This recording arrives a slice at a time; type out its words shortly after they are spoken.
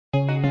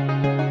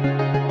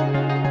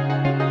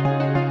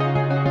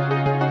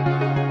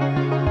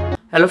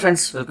Hello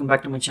friends, welcome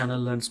back to my channel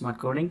Learn Smart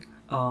Coding.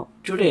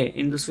 Today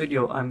in this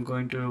video I'm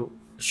going to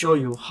show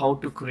you how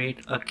to create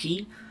a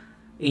key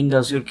in the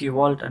Azure Key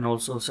Vault and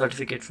also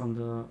certificate from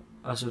the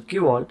Azure Key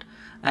Vault,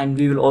 and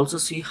we will also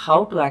see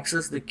how to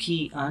access the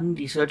key and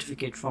the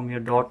certificate from your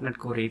 .NET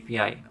Core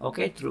API,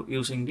 okay, through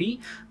using the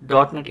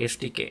 .NET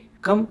SDK.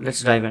 Come,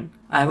 let's dive in.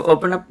 I have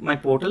opened up my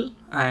portal,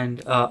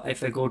 and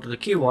if I go to the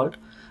Key Vault,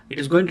 it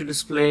is going to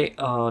display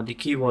the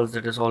key vaults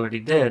that is already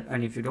there,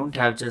 and if you don't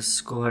have,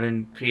 just go ahead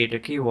and create a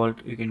key vault.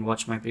 You can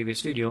watch my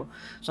previous video.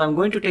 So I'm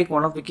going to take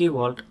one of the key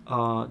vault,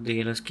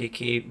 the LSC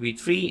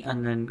KV3,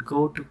 and then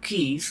go to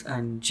keys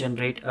and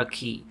generate a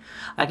key.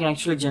 I can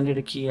actually generate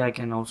a key, I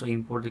can also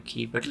import the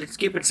key, but let's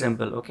keep it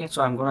simple. Okay,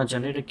 so I'm going to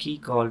generate a key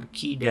called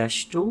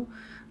key-2,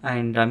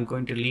 and I'm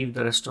going to leave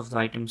the rest of the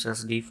items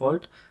as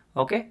default.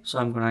 Okay, so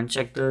I'm going to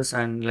uncheck this,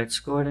 and let's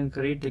go ahead and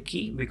create the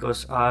key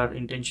because our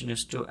intention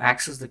is to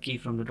access the key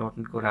from the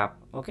 .NET Core app.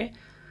 Okay,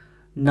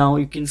 now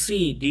you can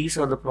see these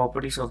are the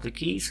properties of the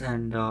keys,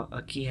 and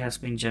a key has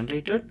been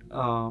generated,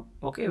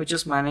 okay, which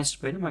is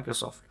managed by the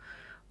Microsoft.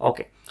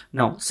 Okay,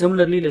 now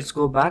similarly, let's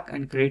go back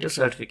and create a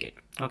certificate.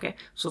 Okay,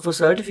 so for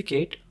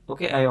certificate,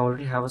 okay, I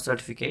already have a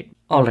certificate.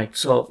 All right,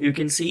 so you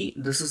can see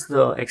this is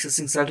the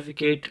existing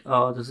certificate,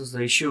 this is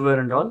the issuer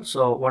and all.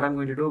 So what I'm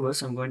going to do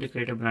is I'm going to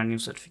create a brand new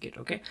certificate.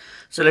 Okay,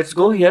 so let's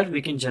go here.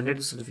 We can generate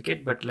the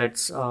certificate, but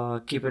let's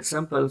keep it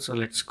simple. So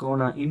let's go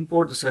and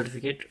import the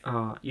certificate.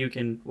 You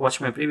can watch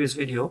my previous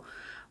video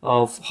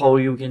of how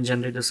you can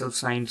generate a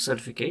self-signed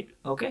certificate.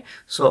 Okay,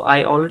 so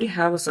I already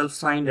have a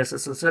self-signed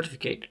SSL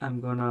certificate. I'm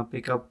gonna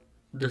pick up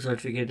the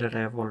certificate that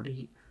I have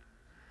already.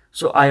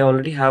 So I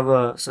already have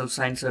a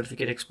self-signed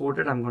certificate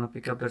exported. I'm gonna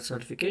pick up that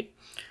certificate,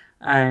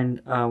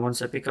 and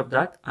once I pick up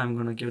that, I'm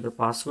gonna give the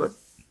password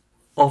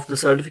of the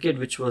certificate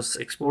which was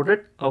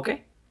exported.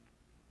 Okay,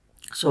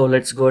 so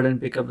let's go ahead and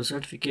pick up the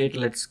certificate.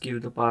 Let's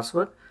give the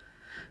password.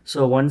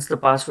 So once the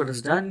password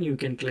is done, you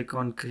can click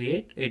on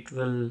create. It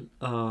will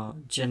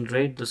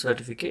generate the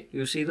certificate.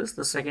 You see this,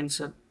 the second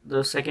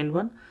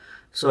one.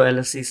 So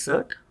LSC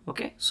cert.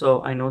 Okay,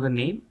 so I know the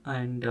name,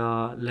 and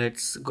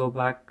let's go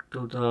back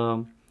to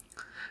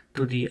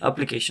the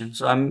application.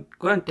 So I'm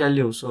going to tell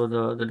you. So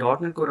the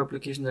 .NET Core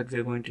application that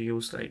we're going to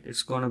use, right?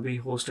 It's going to be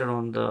hosted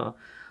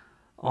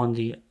on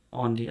the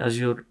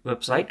Azure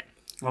website.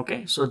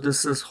 Okay, so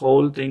this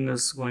whole thing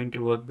is going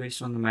to work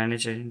based on the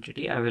managed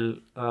identity. I'll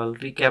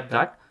recap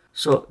that.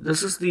 So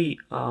this is the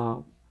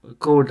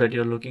code that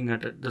you're looking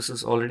at. This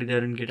is already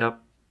there in GitHub,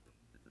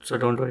 so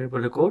don't worry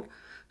about the code.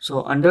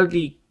 So under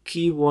the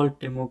Key Vault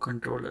demo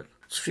controller,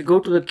 so if you go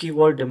to the Key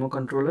Vault demo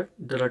controller,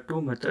 there are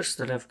two methods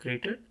that I've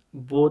created.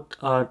 Both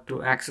are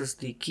to access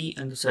the key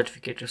and the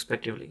certificate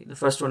respectively. The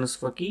first one is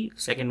for key,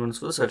 second one is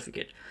for the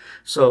certificate.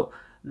 So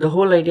the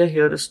whole idea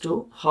here is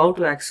to how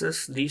to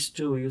access these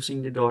two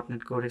using the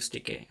 .NET Core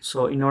SDK.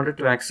 So in order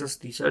to access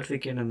the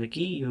certificate and the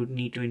key, you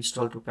need to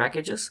install two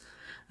packages,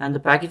 and the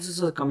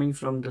packages are coming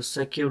from the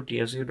security,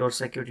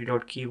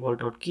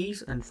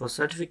 azure.security.keyvault.keys, and for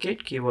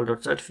certificate,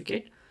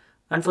 keyvault.certificate,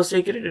 and for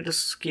secret it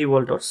is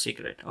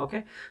keyvault.secret.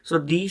 Okay, so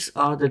these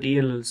are the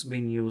DLLs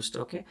being used.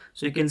 Okay,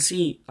 so you can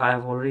see I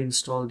have already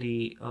installed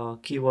the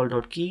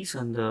keyvault.keys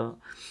and the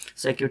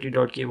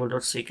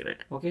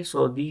security.keyvault.secret. okay,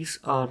 so these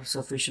are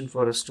sufficient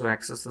for us to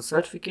access the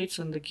certificates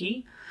and the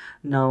key.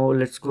 Now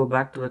let's go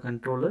back to the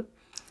controller.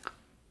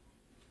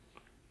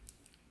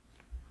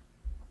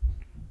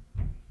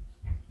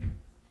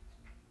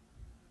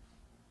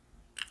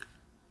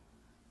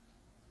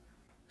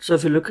 So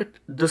if you look at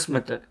this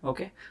method,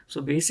 okay,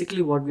 so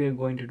basically what we are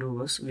going to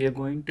do is we are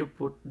going to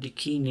put the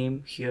key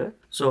name here.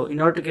 So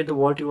in order to get the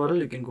vault URL,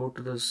 you can go to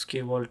this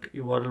key vault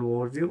URL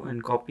overview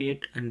and copy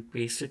it and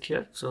paste it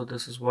here. So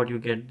this is what you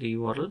get, the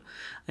URL.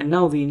 And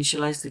now we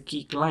initialize the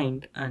key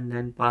client and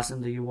then pass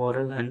in the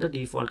URL and the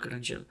default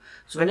credential.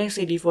 So when I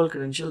say default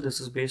credential, this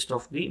is based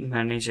off the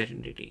managed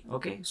identity.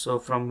 Okay, so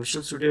from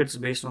Visual Studio, it's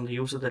based on the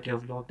user that you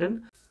have logged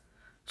in.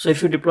 So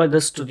if you deploy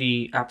this to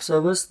the app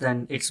service,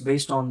 then it's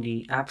based on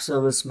the app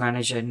service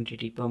managed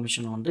identity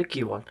permission on the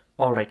Key Vault.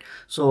 All right,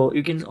 so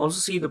you can also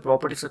see the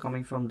properties are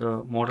coming from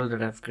the model that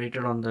I've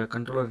created on the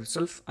controller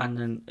itself. And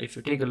then if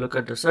you take a look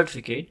at the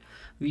certificate,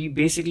 we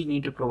basically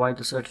need to provide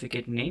the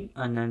certificate name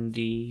and then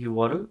the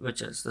URL,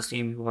 which is the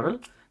same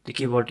URL, the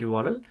Key Vault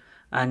URL.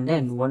 And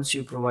then once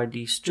you provide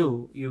these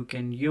two, you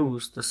can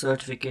use the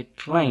certificate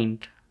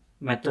client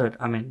method,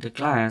 the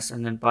class,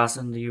 and then pass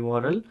in the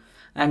URL.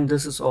 And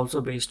this is also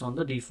based on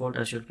the default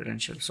Azure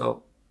credential.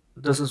 So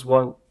this is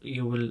what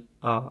you will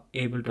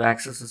able to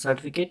access the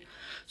certificate.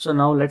 So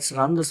now let's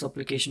run this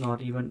application,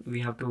 or even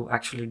we have to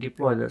actually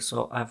deploy this.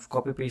 So I've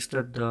copy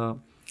pasted the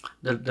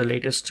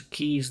latest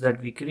keys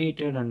that we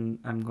created, and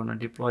I'm going to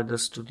deploy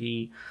this to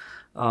the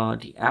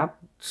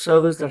app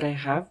service that I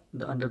have.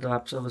 Under the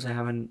app service, I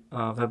have an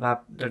web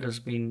app that has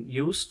been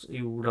used.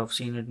 You would have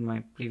seen it in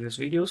my previous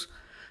videos.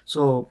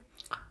 So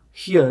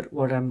here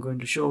what I'm going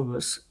to show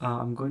is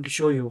I'm going to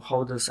show you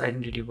how this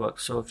identity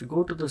works. So if you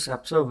go to this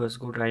app service,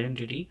 go to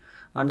identity.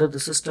 Under the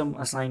system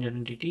assigned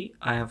identity,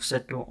 I have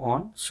set to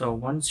on. So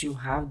once you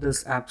have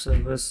this app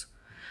service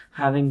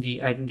having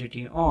the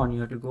identity on,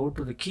 you have to go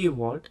to the key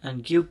vault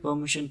and give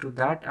permission to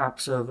that app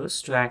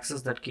service to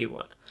access that key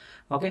vault.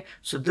 Okay,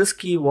 so this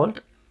key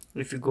vault,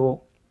 if you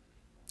go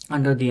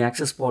under the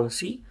access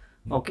policy,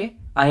 okay,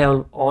 I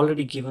have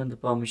already given the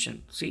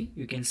permission. See,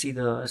 you can see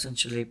the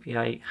essential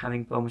API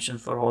having permission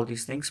for all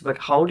these things, but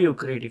how do you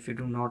create if you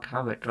do not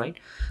have it, right?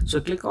 So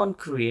click on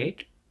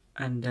create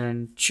and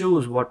then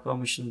choose what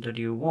permission that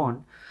you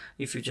want.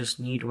 If you just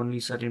need only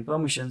certain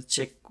permissions,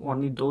 check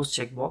only those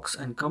checkbox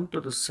and come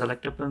to the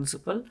selector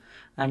principal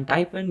and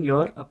type in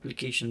your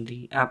application,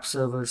 the app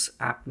service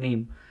app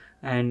name.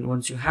 And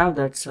once you have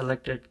that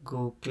selected,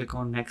 go click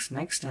on next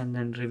and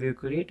then review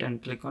create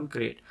and click on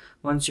create.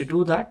 Once you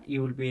do that,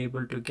 you will be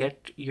able to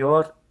get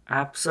your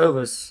app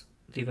service,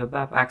 the web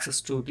app, access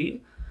to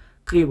the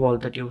key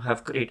vault that you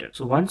have created.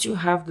 So once you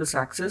have this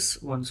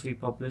access, once we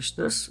publish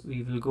this,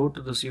 we will go to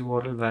this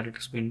URL where it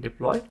has been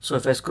deployed. So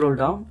if I scroll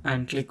down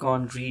and click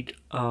on read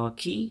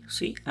key,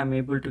 see, I'm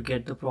able to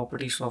get the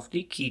properties of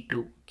the key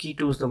 2. Key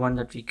 2 is the one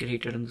that we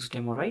created in this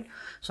demo, right?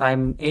 So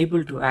I'm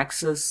able to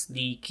access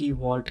the key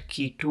vault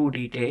key 2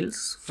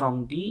 details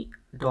from the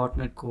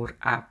 .NET Core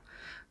app.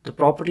 The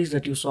properties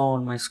that you saw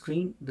on my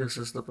screen, this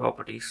is the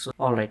properties. So,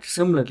 alright,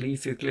 similarly,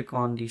 if you click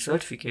on the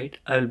certificate,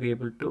 I will be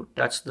able to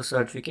touch the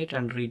certificate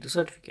and read the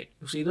certificate.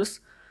 You see this?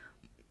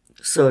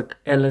 Cert,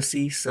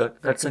 LSC cert.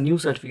 That's a new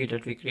certificate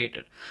that we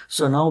created.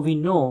 So now we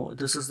know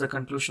this is the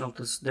conclusion of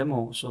this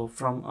demo. So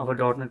from our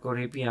 .NET Core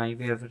API,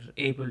 we are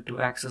able to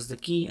access the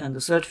key and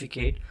the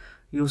certificate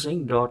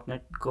using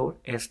 .NET Core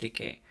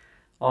SDK.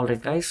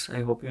 Alright guys,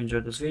 I hope you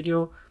enjoyed this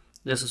video.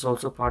 This is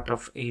also part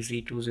of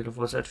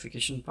AZ-204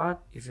 certification part.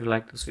 If you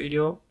like this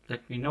video,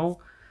 let me know.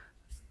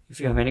 If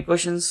you have any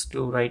questions,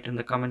 do write in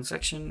the comment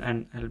section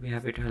and I'll be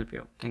happy to help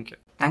you. Thank you.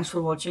 Thanks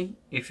for watching.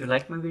 If you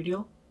like my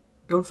video,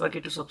 don't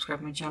forget to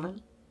subscribe my channel,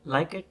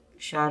 like it,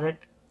 share it,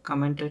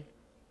 comment it,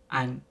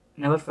 and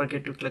never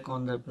forget to click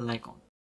on the bell icon.